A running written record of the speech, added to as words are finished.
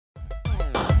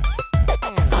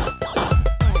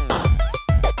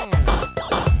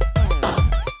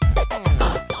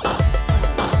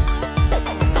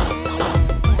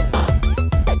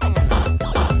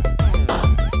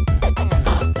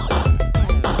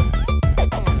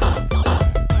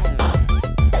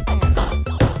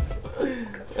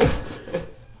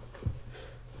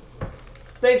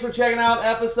for checking out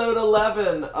episode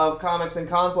 11 of Comics and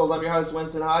Consoles. I'm your host,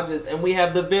 Winston Hodges, and we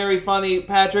have the very funny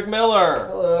Patrick Miller.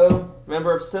 Hello.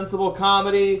 Member of Sensible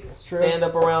Comedy,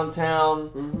 stand-up around town.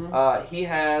 Mm-hmm. He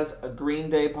has a Green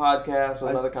Day podcast with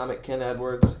another comic, Ken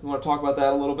Edwards. You want to talk about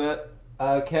that a little bit?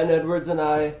 Ken Edwards and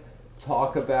I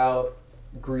talk about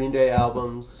Green Day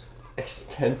albums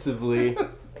extensively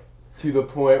to the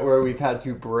point where we've had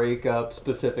to break up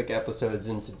specific episodes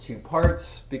into 2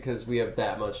 parts because we have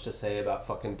that much to say about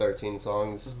fucking 13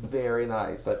 songs. Very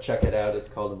nice. But check it out. It's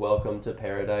called Welcome to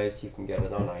Paradise. You can get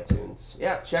it on iTunes.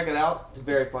 Yeah, check it out. It's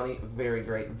very funny, very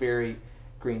great, very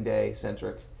Green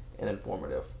Day-centric and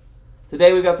informative.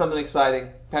 Today we've got something exciting.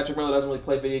 Patrick Miller doesn't really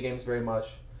play video games very much,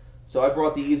 so I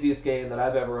brought the easiest game that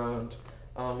I've ever owned,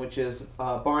 which is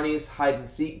Barney's Hide and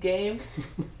Seek game.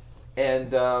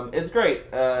 And it's great.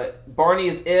 Barney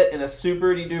is it in a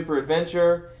super-duper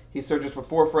adventure. He searches for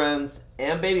 4 friends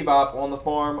and Baby Bop on the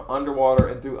farm, underwater,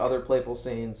 and through other playful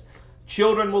scenes.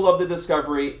 Children will love the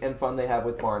discovery and fun they have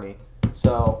with Barney.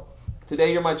 So,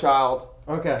 today you're my child.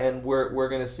 Okay. And we're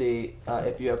going to see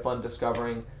if you have fun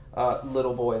discovering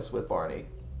little boys with Barney.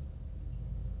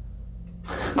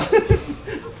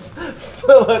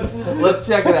 So let's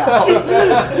check it out.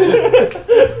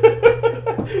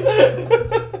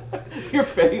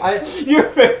 Your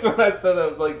face when I said that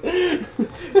was like...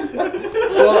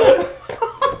 Well,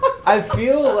 I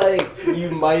feel like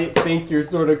you might think you're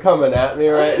sort of coming at me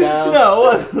right now.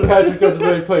 No. Patrick doesn't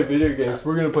really play video games.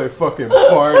 We're going to play fucking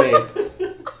Barney.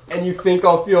 And you think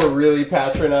I'll feel really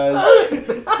patronized.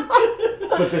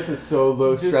 But this is so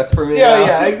low stress for me now.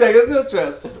 Yeah, exactly. There's no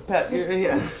stress. Pat,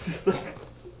 just like...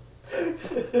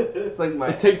 It's like my...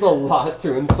 It takes a lot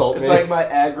to insult me. It's like my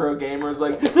aggro gamer's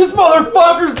like, this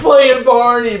motherfucker's playing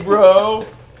Barney, bro!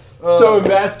 So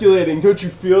emasculating. Don't you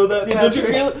feel that, Yeah,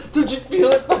 Patrick? don't you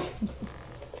feel it?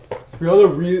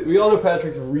 We all know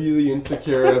Patrick's really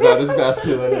insecure about his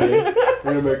masculinity.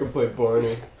 We're gonna make him play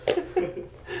Barney.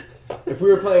 If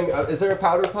we were playing... is there a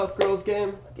Powderpuff Girls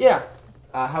game? Yeah.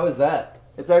 How is that?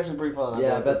 It's actually pretty fun.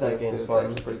 Yeah, I bet that game's fun.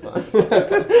 It's actually pretty fun.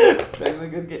 It's actually a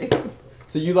good game.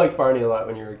 So you liked Barney a lot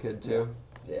when you were a kid, too?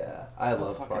 Yeah, I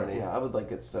loved Barney. Yeah, I would like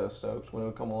get so stoked when it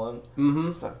would come on. Mm-hmm.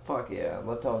 It's like, fuck yeah. I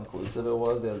loved how inclusive it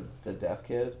was. The deaf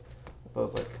kid. That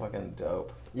was like fucking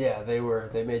dope. Yeah, they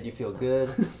made you feel good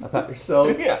about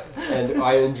yourself. Yeah. And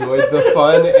I enjoyed the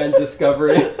fun and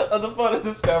discovery. The fun and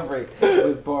discovery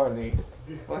with Barney.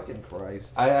 Fucking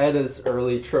Christ. I had this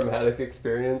early traumatic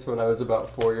experience when I was about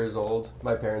 4 years old.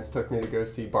 My parents took me to go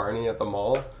see Barney at the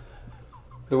mall.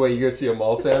 The way you go see a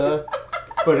mall Santa.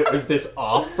 But it was this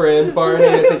off-brand Barney.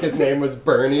 I think his name was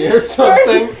Bernie or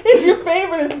something. It's your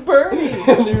favorite. It's Bernie.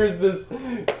 And he was this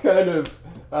kind of...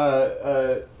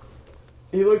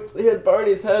 he had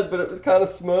Barney's head, but it was kind of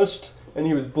smushed. And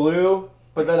he was blue.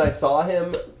 But then I saw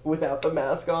him without the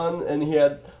mask on, and he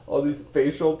had all these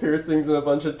facial piercings and a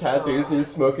bunch of tattoos, and he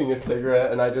was smoking a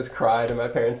cigarette, and I just cried, and my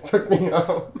parents took me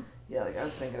home. Yeah, like I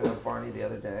was thinking about Barney the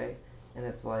other day, and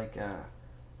it's like,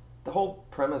 the whole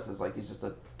premise is like he's just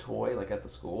a toy, like at the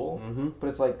school, but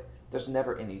it's like there's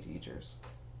never any teachers.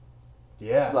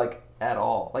 Yeah. Like, at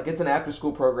all. Like, it's an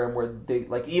after-school program where they,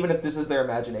 like, even if this is their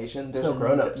imagination, there's no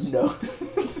grown-ups. No.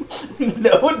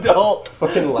 No adults.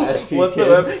 Fucking latchkey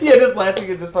whatsoever. kids. Yeah, just latchkey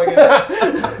kids, just fucking...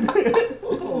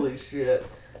 Holy shit.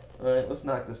 Alright, let's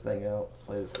knock this thing out. Let's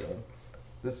play this game.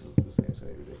 This game's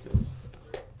gonna be ridiculous.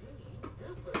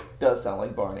 Does sound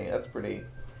like Barney. That's pretty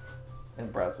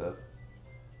impressive.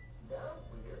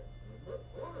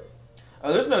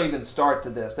 Oh, there's no even start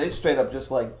to this. They straight up just,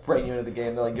 like, bring you into the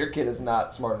game. They're like, your kid is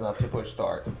not smart enough to push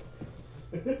start.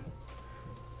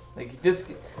 This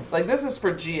is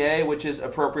for GA, which is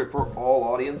appropriate for all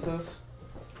audiences.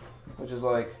 Which is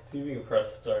like... See if you can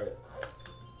press start.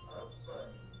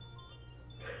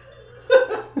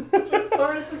 Just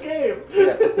started the game.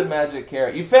 Yeah, it's a magic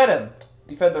carrot. You fed him.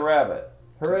 You fed the rabbit.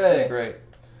 Hooray. That's pretty great.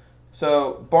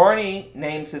 So, Barney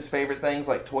names his favorite things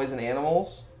like toys and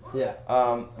animals. Yeah.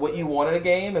 What you want in a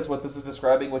game is what this is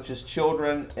describing, which is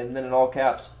children, and then in all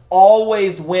caps,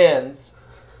 always wins,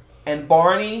 and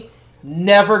Barney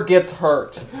never gets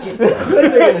hurt. I think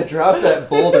they're going to drop that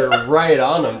boulder right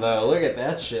on him, though. Look at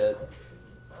that shit.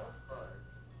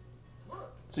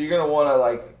 So you're going to want to,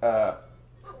 like,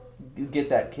 get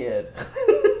that kid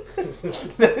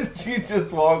that you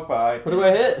just walked by. What do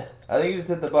I hit? I think you just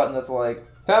hit the button that's like,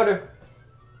 Found her.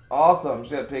 awesome.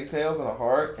 She got pigtails and a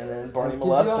heart, and then Barney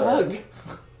molests her. Gives you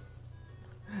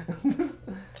a hug.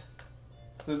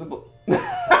 So there's a... Whoa!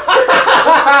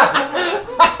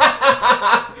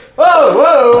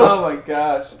 Oh my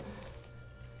gosh.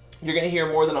 You're going to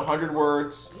hear more than 100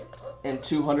 words and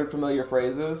 200 familiar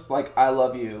phrases, like I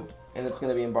love you, and it's going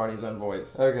to be in Barney's own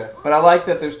voice. Okay. But I like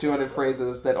that there's 200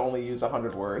 phrases that only use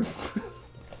 100 words.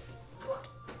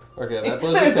 Okay, that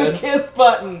blows There's a a kiss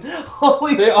button.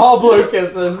 Holy They all blow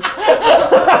kisses.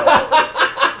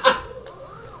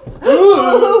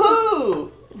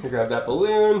 Woo-hoo-hoo. You grab that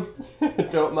balloon.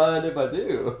 Don't mind if I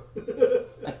do.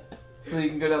 So you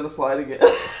can go down the slide again.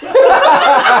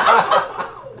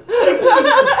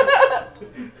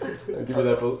 I'll give you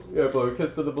that blow a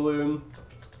kiss to the balloon.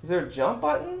 Is there a jump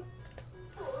button?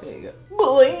 There you go.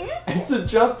 Boing. It's a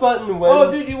jump button when...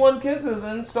 Oh, dude, you won kisses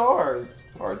and stars.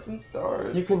 Hearts and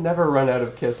stars. You can never run out of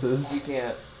You kisses.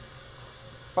 can't.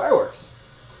 Fireworks.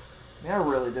 Man, I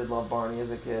really did love Barney as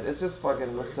a kid. It's just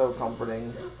fucking was so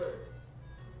comforting.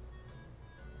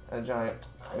 A giant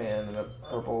man in a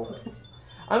purple...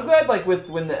 I'm glad, like,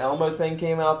 when the Elmo thing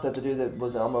came out, that the dude that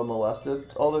was Elmo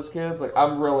molested all those kids. Like,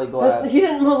 I'm really glad. He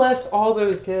didn't molest all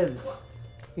those kids.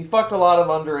 He fucked a lot of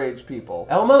underage people.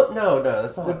 Elmo? No,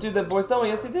 that's not... The dude that voiced Elmo,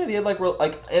 yes, he did. He had, like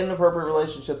inappropriate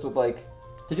relationships with, like...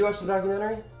 Did you watch the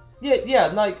documentary? Yeah,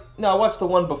 like... No, I watched the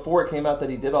one before it came out that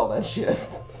he did all that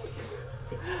shit.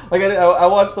 Like, I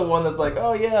watched the one that's like,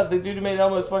 oh, yeah, the dude who made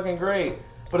Elmo is fucking great.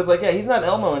 But it's like, yeah, he's not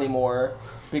Elmo anymore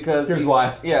because... Here's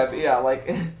why. Yeah,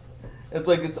 like... It's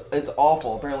like, it's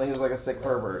awful. Apparently he was like a sick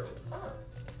pervert.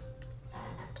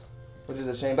 Which is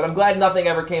a shame. But I'm glad nothing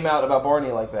ever came out about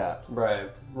Barney like that. Right.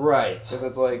 Because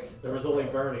it's like... There was only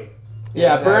Bernie.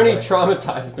 Yeah, exactly. Bernie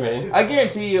traumatized me. I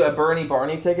guarantee you a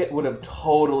Barney ticket would have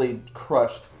totally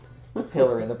crushed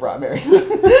Hillary in the primaries.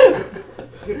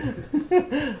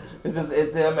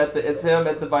 It's him at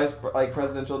the vice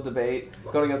presidential debate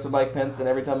going against Mike Pence, and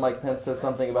every time Mike Pence says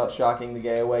something about shocking the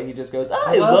gay away, he just goes,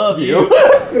 "I love you."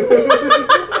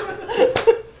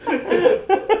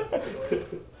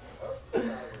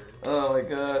 Oh my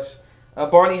gosh!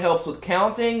 Barney helps with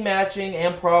counting, matching,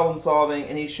 and problem solving,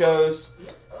 and he shows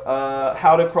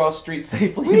how to cross streets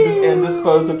safely and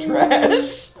dispose of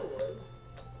trash.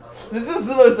 This is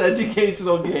the most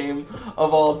educational game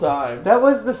of all time. That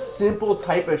was the simple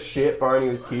type of shit Barney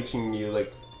was teaching you.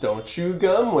 Like, don't chew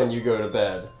gum when you go to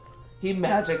bed. He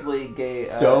magically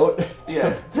gave... Don't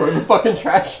throw the fucking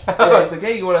trash out. Yeah, he's like,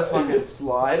 hey, you want to fucking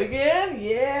slide again?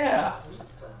 Yeah.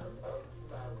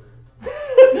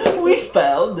 We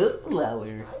found the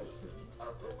flower.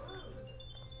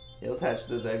 Yeah, let's hatch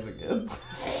those eggs again.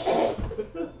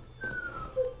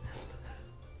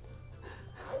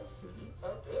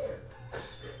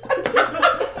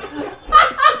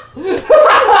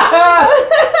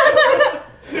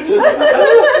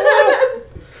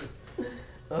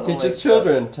 Teaches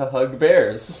children to hug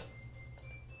bears.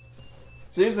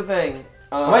 So here's the thing.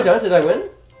 Am I done? Did I win?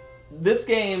 This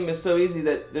game is so easy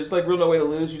that there's like real no way to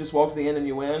lose. You just walk to the end and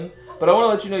you win. But I want to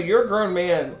let you know you're a grown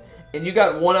man and you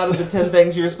got 1 out of the 10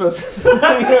 things you're supposed to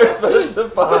find.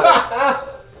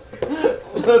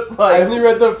 So it's like I only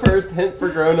read the first hint for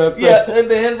grown-ups. Yeah, and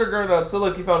the hint for grown-ups. So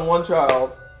look, you found 1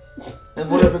 child. And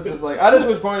what if it's just like, I just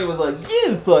wish Barney was like,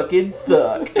 you fucking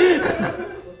suck.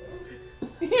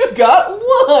 You got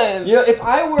 1. You know, if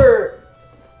I were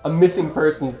a missing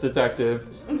persons detective,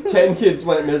 10 kids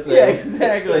went missing. Yeah,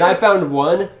 exactly. And I found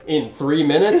 1 in 3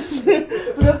 minutes. But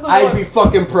that's the I'd one. be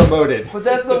fucking promoted. But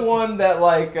that's the one that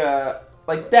like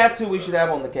that's who we should have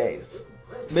on the case.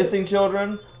 Missing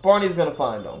children. Barney's gonna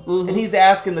find them, and he's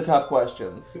asking the tough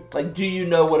questions. Like, do you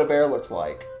know what a bear looks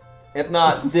like? If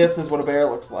not, this is what a bear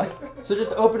looks like. So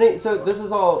just opening. So this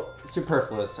is all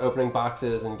superfluous. Opening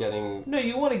boxes and getting. No,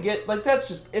 you want to get like that's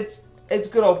just it's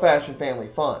good old fashioned family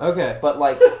fun. Okay. But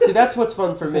like, see, that's what's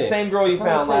fun for it's me. the same girl you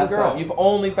found last time. You've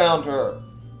only found her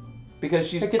because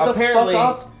she's Get the apparently.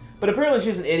 fuck off. But apparently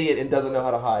she's an idiot and doesn't know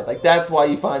how to hide. Like, that's why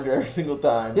you find her every single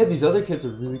time. Yeah, these other kids are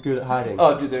really good at hiding.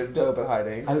 Oh, dude, they're dope at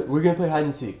hiding. We're gonna play hide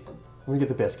and seek. We're gonna get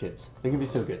the best kids. They're gonna be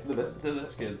so good. The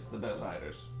best kids, the best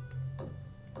hiders.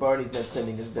 Barney's not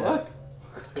sending his best.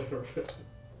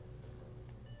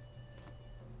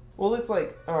 Well, it's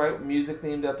like, alright,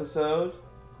 music-themed episode.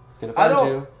 Gonna find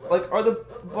you. Like, are the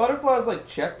butterflies, like,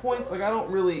 checkpoints? Like, I don't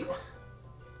really...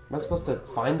 Am I supposed to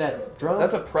find that drum?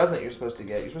 That's a present you're supposed to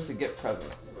get. You're supposed to get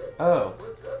presents. Oh.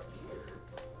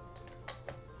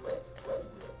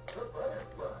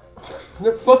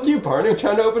 No, fuck you, Barney. I'm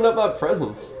trying to open up my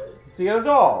presents. So you got a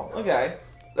doll. Okay.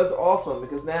 That's awesome,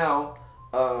 because now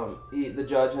the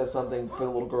judge has something for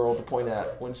the little girl to point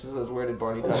at when she says, where did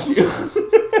Barney touch you?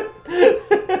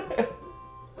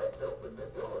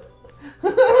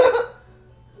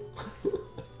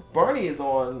 Barney is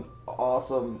on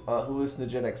awesome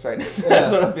hallucinogenics right now.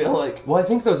 That's what I feel like. Well, I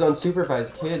think those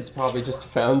unsupervised kids probably just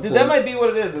found Dude, some... that might be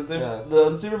what it is. There's Yeah. the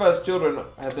unsupervised children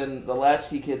have been the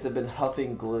latchkey kids have been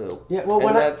huffing glue. Yeah, well,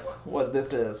 and that's what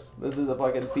this is. This is a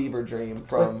fucking fever dream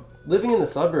from. Like, living in the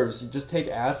suburbs, you just take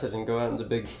acid and go out into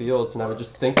big fields, and I would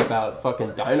just think about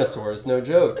fucking dinosaurs. No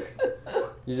joke.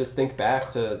 You just think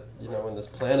back to when this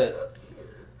planet,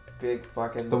 Big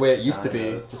fucking. the way it used to be,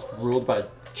 dinos. just ruled by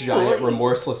giant,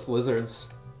 remorseless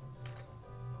lizards.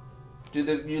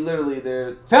 Dude, you literally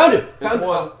there. Found it. There's Found it.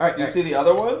 one. Oh, all right. Did you see the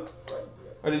other one?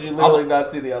 Or did you literally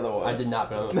not see the other one? I did not,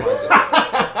 but I'm gonna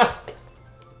find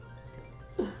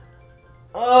it.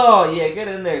 Oh yeah, get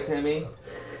in there, Timmy.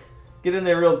 Get in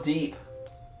there real deep.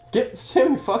 Get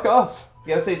Tim. Fuck off. You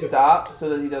gotta say stop so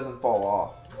that he doesn't fall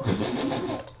off.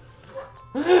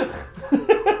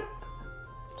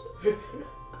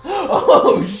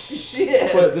 Oh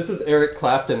shit! What, this is Eric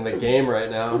Clapton, the game right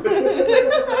now.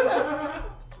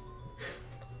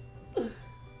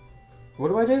 What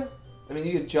do I do? I mean,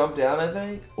 you can jump down, I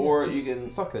think, or you can.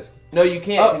 Fuck this. No, you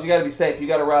can't because you gotta be safe. You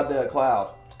gotta ride the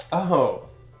cloud Oh.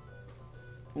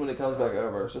 when it comes back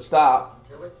over. So stop.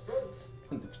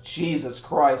 Jesus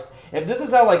Christ! If this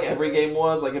is how like every game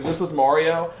was, like if this was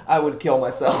Mario, I would kill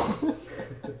myself.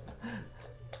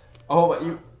 Oh, but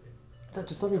you...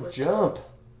 Just let me jump.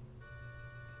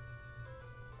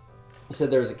 You said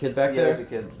there was a kid back Yeah, there?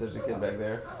 there's a kid back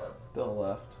there. To the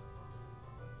left.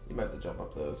 You might have to jump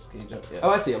up those. Can you jump? Yeah.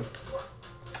 Oh, I see him.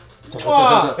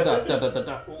 Mwah! Gonna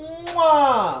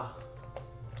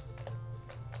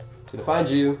Mwah! find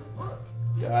you.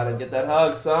 Gotta get that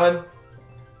hug, son.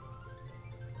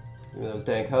 Give me those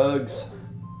dank hugs.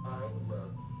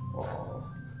 Aw.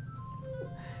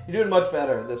 You're doing much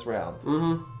better this round.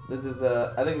 Mm-hmm. This is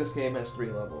I think this game has 3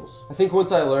 levels. I think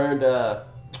once I learned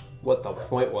what the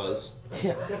point was.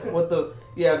 Yeah. What the?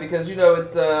 Yeah, because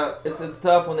it's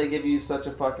tough when they give you such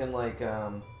a fucking like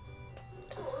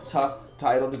tough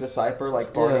title to decipher,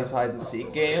 like Barney's Hide and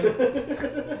Seek game,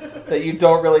 that you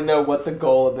don't really know what the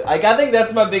goal of the. Like, I think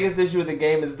that's my biggest issue with the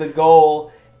game is the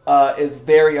goal is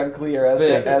very unclear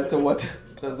as to what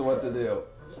to do.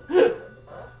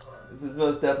 This is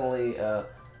most definitely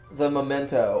the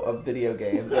memento of video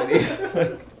games. I mean, it's just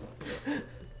like.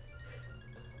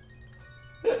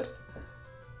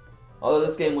 Although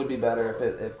this game would be better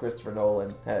if Christopher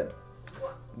Nolan had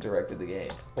directed the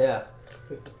game. Yeah.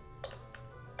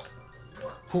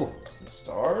 Whew. Some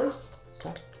stars?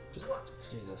 Stop. Just...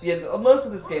 Jesus. Yeah, most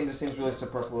of this game just seems really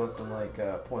superfluous and like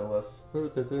pointless.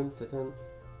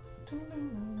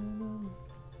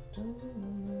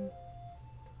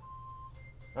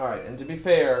 Alright, and to be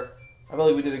fair, I feel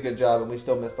like we did a good job and we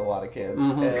still missed a lot of kids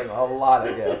and a lot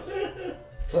of gifts.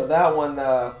 So that one,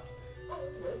 let's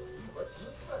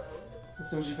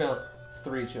see what you found.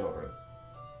 3 children.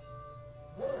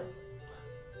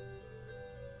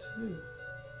 2.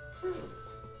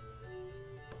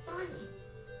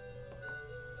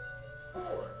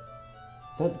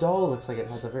 That doll looks like it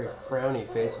has a very frowny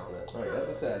face on it. Alright, that's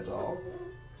a sad doll.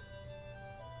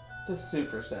 It's a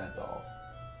super sad doll.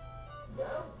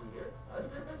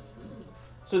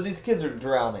 So these kids are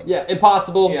drowning. Yeah,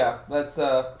 impossible. Yeah, that's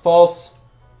False.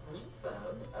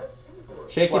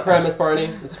 Shaky premise, Barney.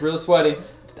 It's real sweaty.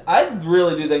 I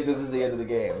really do think this is the end of the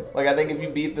game. Like, I think if you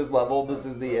beat this level, this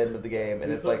is the end of the game,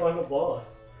 and it's the like, final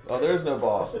boss. oh, there is no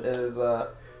boss. It is the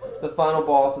final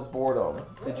boss is boredom.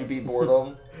 Did you beat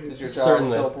boredom? Is your child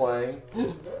Certainly. still playing?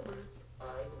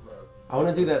 I want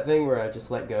to do that thing where I just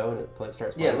let go and it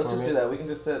starts playing Yeah, let's for just me. do that. We can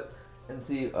just sit and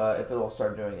see if it'll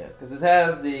start doing it. Because it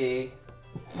has the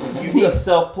unique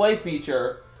self-play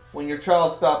feature. When your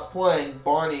child stops playing,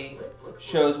 Barney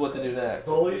shows what to do next.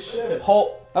 Holy shit.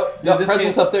 Oh, No, this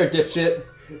presents game- up there, dipshit.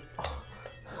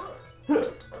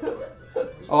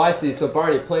 Oh, I see. So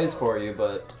Barney plays for you,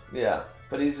 but... Yeah,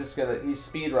 but he's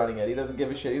speed running it. He doesn't give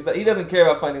a shit. He doesn't care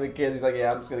about finding the kids. He's like,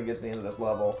 yeah, I'm just gonna get to the end of this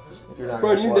level. If you're not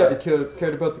Barney, you gonna never play.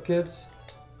 cared about the kids.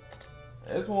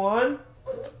 There's one.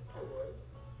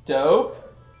 Dope.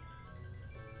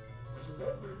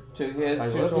 2 kids, I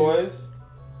 2 love toys.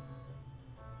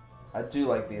 I do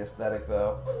like the aesthetic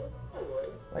though.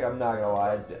 Like, I'm not gonna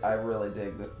lie, I really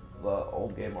dig the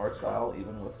old game art style,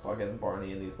 even with fucking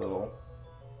Barney and these little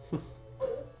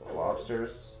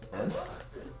lobsters. And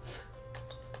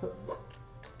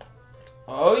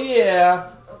oh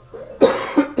yeah.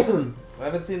 I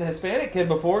haven't seen the Hispanic kid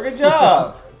before. Good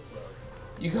job.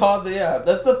 You caught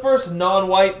that's the first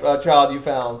non-white child you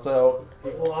found. So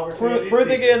Equal opportunity. proof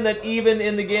seeking. again that even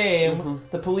in the game,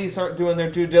 the police aren't doing their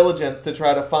due diligence to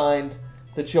try to find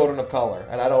the children of color,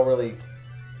 and I don't really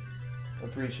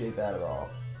appreciate that at all.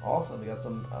 Awesome, we got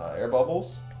some air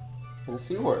bubbles. And a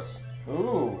seahorse.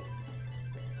 Ooh.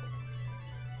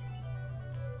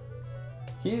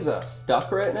 He's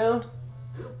stuck right now?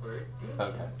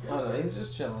 Okay. Oh no, he's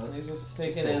just chilling. He's just Just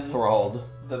taking in enthralled.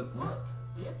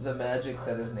 the magic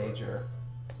that is nature.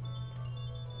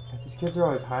 These kids are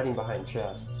always hiding behind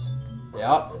chests.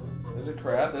 Yep. There's a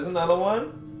crab. There's another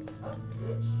one.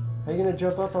 How you gonna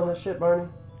jump up on this shit, Barney?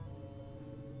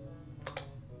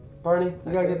 Barney,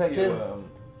 you gotta get that kid.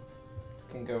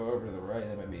 Can go over to the right.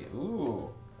 That might be. Ooh.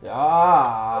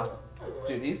 Ah.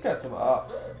 Dude, he's got some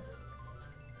ups.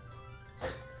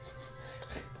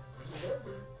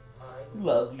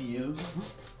 Love you.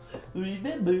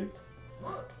 Remember.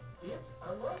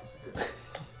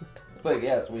 It's like,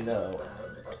 yes, we know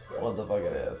what the fuck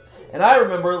it is. And I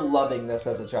remember loving this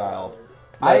as a child.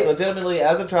 Like, legitimately,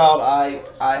 as a child, I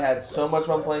had so much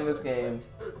fun playing this game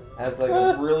as like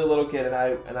a really little kid, and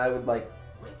I would like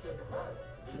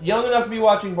young enough to be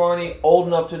watching Barney, old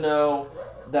enough to know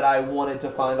that I wanted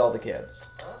to find all the kids.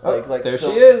 Like there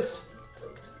still, she is.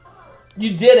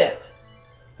 You did it.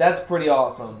 That's pretty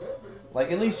awesome. Like,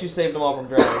 at least you saved them all from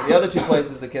drowning. The other two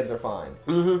places, the kids are fine.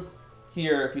 Mm-hmm.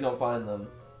 Here, if you don't find them.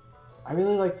 I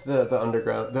really liked the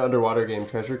underwater game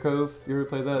Treasure Cove. You ever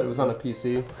played that? It was on a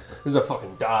PC. It was a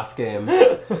fucking DOS game.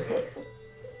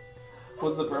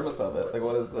 What's the premise of it? Like,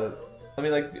 what is the... I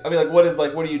mean, what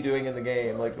are you doing in the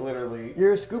game? Like, literally...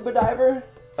 You're a scuba diver.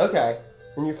 Okay.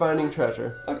 And you're finding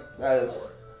treasure. Okay. That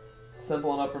is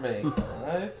simple enough for me.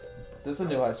 5. This is a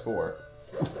new high score.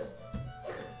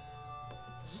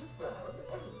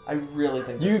 I really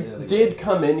think You did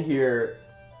come in here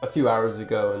a few hours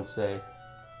ago and say,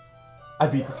 I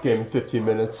beat this game in 15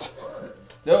 minutes.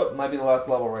 No, it might be the last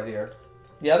level right here.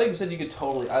 Yeah, I think you said you could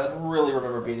totally... I really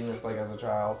remember beating this, like, as a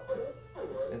child.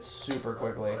 It's super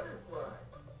quickly.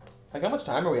 Like, how much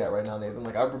time are we at right now, Nathan?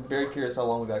 Like, I'm very curious how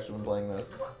long we've actually been playing this.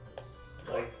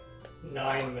 Like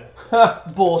 9 minutes.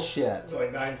 Bullshit.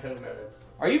 Like 9-10 minutes.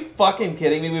 Are you fucking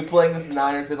kidding me? We've been playing this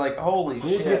 9 or 10, like, holy You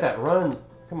shit. need to get that run.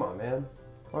 Come on, man.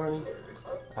 Barney.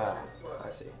 Ah, I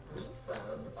see.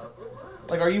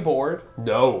 Like, are you bored?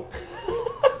 No.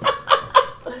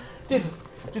 Dude,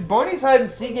 Barney's Hide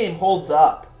and Seek game holds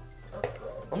up.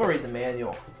 I'm gonna read the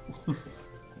manual.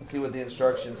 Let's see what the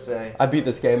instructions say. I beat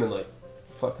this game in like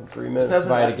fucking 3 minutes Says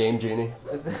via that- the Game Genie.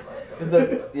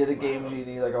 The Game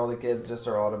Genie, like, all the kids just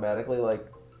are automatically, like,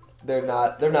 they're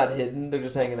not hidden, they're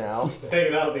just hanging out.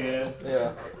 Hanging out at the end.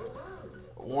 Yeah.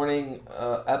 Warning,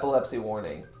 epilepsy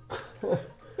warning.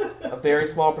 A very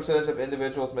small percentage of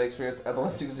individuals may experience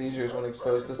epileptic seizures when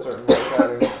exposed to certain light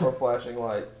patterns or flashing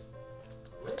lights.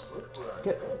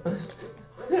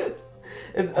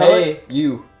 Hey,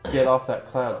 you. Get off that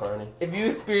cloud, Barney. If you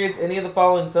experience any of the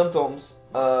following symptoms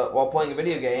while playing a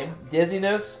video game: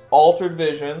 dizziness, altered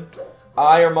vision,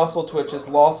 eye or muscle twitches,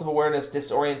 loss of awareness,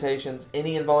 disorientations,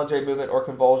 any involuntary movement or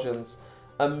convulsions,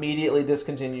 immediately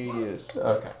discontinue use.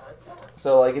 Okay.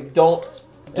 So, like, if don't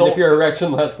And if your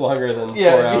erection lasts longer than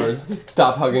 4 hours,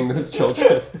 stop hugging those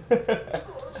children.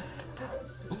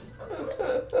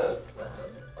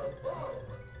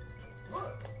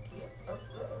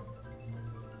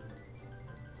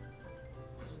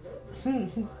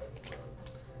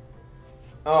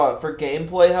 For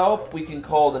gameplay help, we can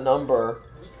call the number.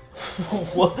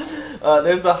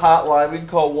 There's a hotline. We can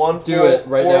call 1 Do it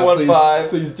right now, please.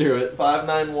 Please do it.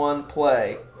 591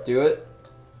 play. Do it.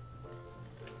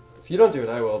 If you don't do it,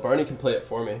 I will. Barney can play it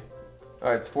for me. All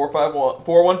right, it's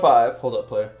 415. Hold up,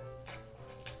 player.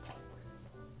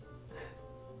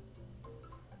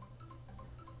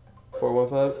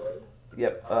 $415?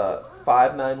 Yep.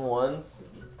 591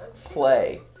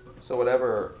 play. So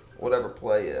whatever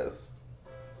play is.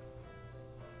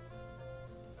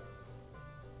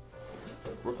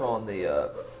 We're calling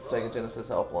the Sega Genesis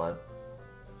helpline.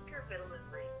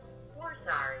 We're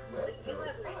sorry, but you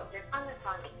have reached an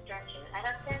unassigned extension at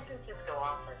our San Francisco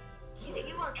office. If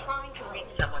you are trying to reach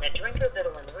someone at Drinker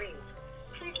Biddle and Reeves,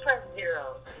 please press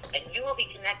 0, and you will be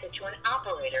connected to an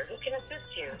operator who can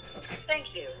assist you.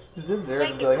 Thank you. Just in there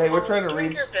to be like, hey, we're trying to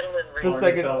reach the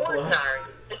second. We're sorry.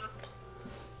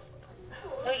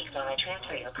 Please, while I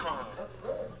transfer your call.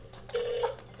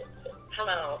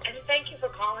 Hello, and thank you for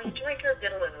calling Drinker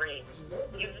Biddle and Reeves.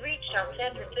 You've reached our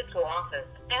San Francisco office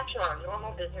after our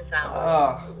normal business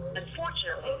hours.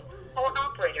 Unfortunately, our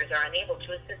operators are unable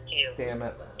to assist you. Damn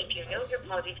it. If you know your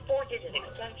party's 4-digit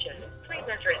extension, please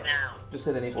enter it now. Just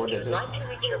hit any 4 If you'd digits. like to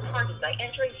reach your party by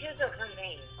entering his or her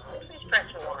name, please press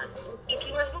 1. If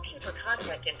you are looking for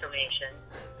contact information,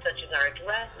 such as our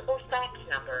address or fax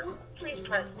number, please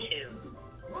press 2.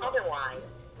 Otherwise,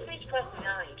 please press 9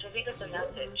 to leave us a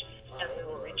message, and we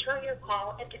will return your call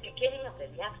call at the beginning of the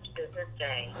next business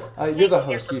day. You're the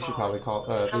host. You should probably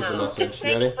leave the message. You Thank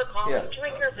ready? you for calling Yeah.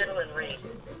 Drinker, Fiddle, and Read.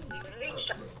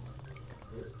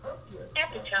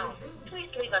 At the tone, please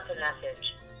leave us a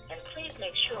message. And please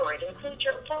make sure it includes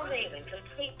your full name and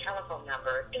complete telephone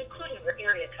number, including your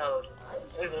area code.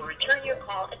 We will return your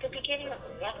call at the beginning of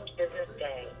the next business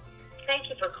day. Thank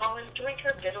you for calling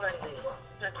Drinker, Fiddle, and Read.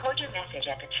 Record your message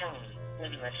at the tone.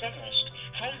 When you are finished,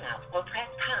 hang up or press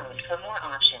pound for more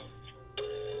options.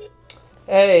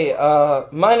 Hey,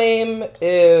 my name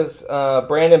is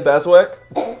Brandon Beswick,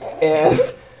 and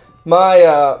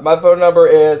my phone number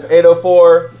is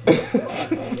 804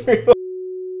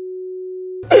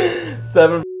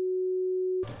 7.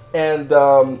 And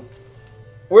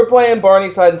we're playing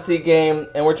Barney's Hide and Seek game,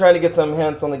 and we're trying to get some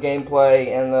hints on the gameplay.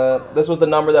 And this was the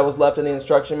number that was left in the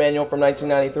instruction manual from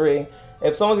 1993.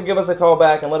 If someone could give us a call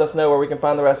back and let us know where we can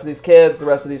find the rest of these kids, the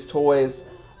rest of these toys,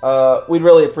 we'd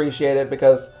really appreciate it,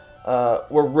 because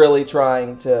we're really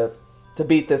trying to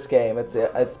beat this game.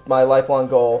 It's my lifelong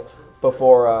goal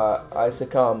before I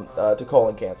succumb to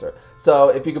colon cancer. So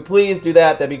if you could please do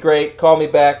that, that'd be great. Call me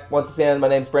back. Once again, my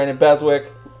name's Brandon Beswick.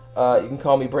 You can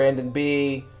call me Brandon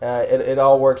B. It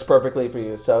all works perfectly for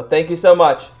you. So thank you so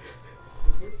much.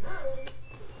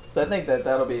 So I think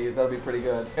that'll be pretty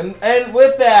good. And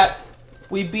with that,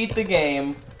 we beat the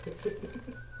game.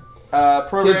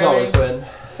 Programming, Kids always win.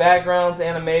 backgrounds,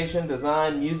 animation,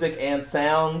 design, music, and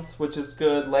sounds, which is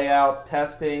good. Layouts,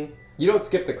 testing. You don't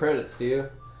skip the credits, do you?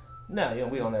 No,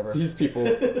 we don't ever. These people.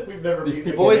 We've never These beat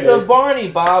people- Voice of Barney,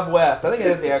 Bob West. I think it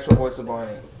is the actual voice of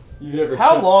Barney. You never.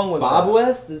 How long was Bob that?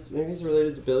 West? Maybe he's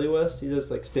related to Billy West. He does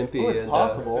like Stimpy. Oh, it's and,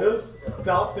 possible. It was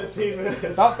about 15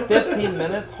 minutes. About 15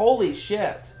 minutes? Holy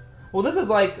shit. Well, this is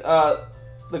like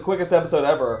the quickest episode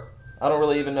ever. I don't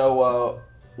really even know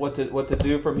what to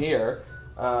do from here,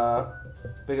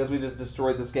 because we just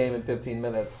destroyed this game in 15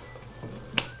 minutes.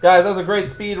 Guys, that was a great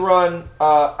speed run.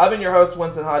 I've been your host,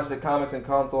 Winston Hodges at Comics and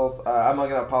Consoles. I'm not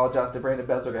going to apologize to Brandon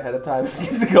Beswick ahead of time if he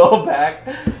gets a call back.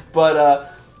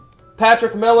 But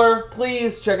Patrick Miller,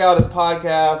 please check out his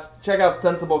podcast. Check out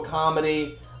Sensible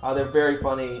Comedy. They're very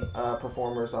funny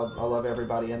performers. I love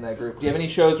everybody in that group. Do you have any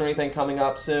shows or anything coming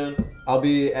up soon? I'll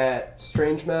be at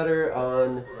Strange Matter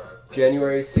on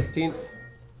January 16th.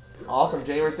 Awesome.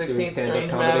 January Doing 16th, stand-up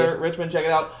Strange comedy. Matter. Richmond, check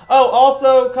it out. Oh,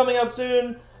 also coming up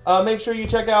soon, make sure you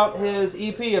check out his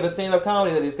EP of his stand-up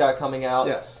comedy that he's got coming out.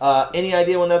 Yes. Any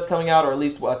idea when that's coming out, or at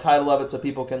least a title of it so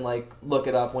people can look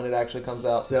it up when it actually comes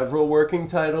out? Several working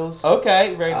titles.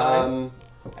 Okay, very nice.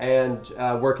 And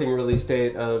working release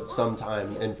date of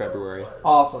sometime in February.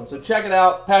 Awesome. So check it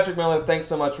out. Patrick Miller, thanks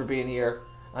so much for being here.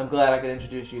 I'm glad I could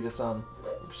introduce you to some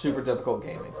super difficult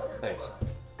gaming. Thanks.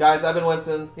 Guys, I've been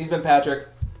Winston. He's been Patrick.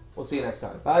 We'll see you next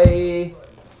time. Bye.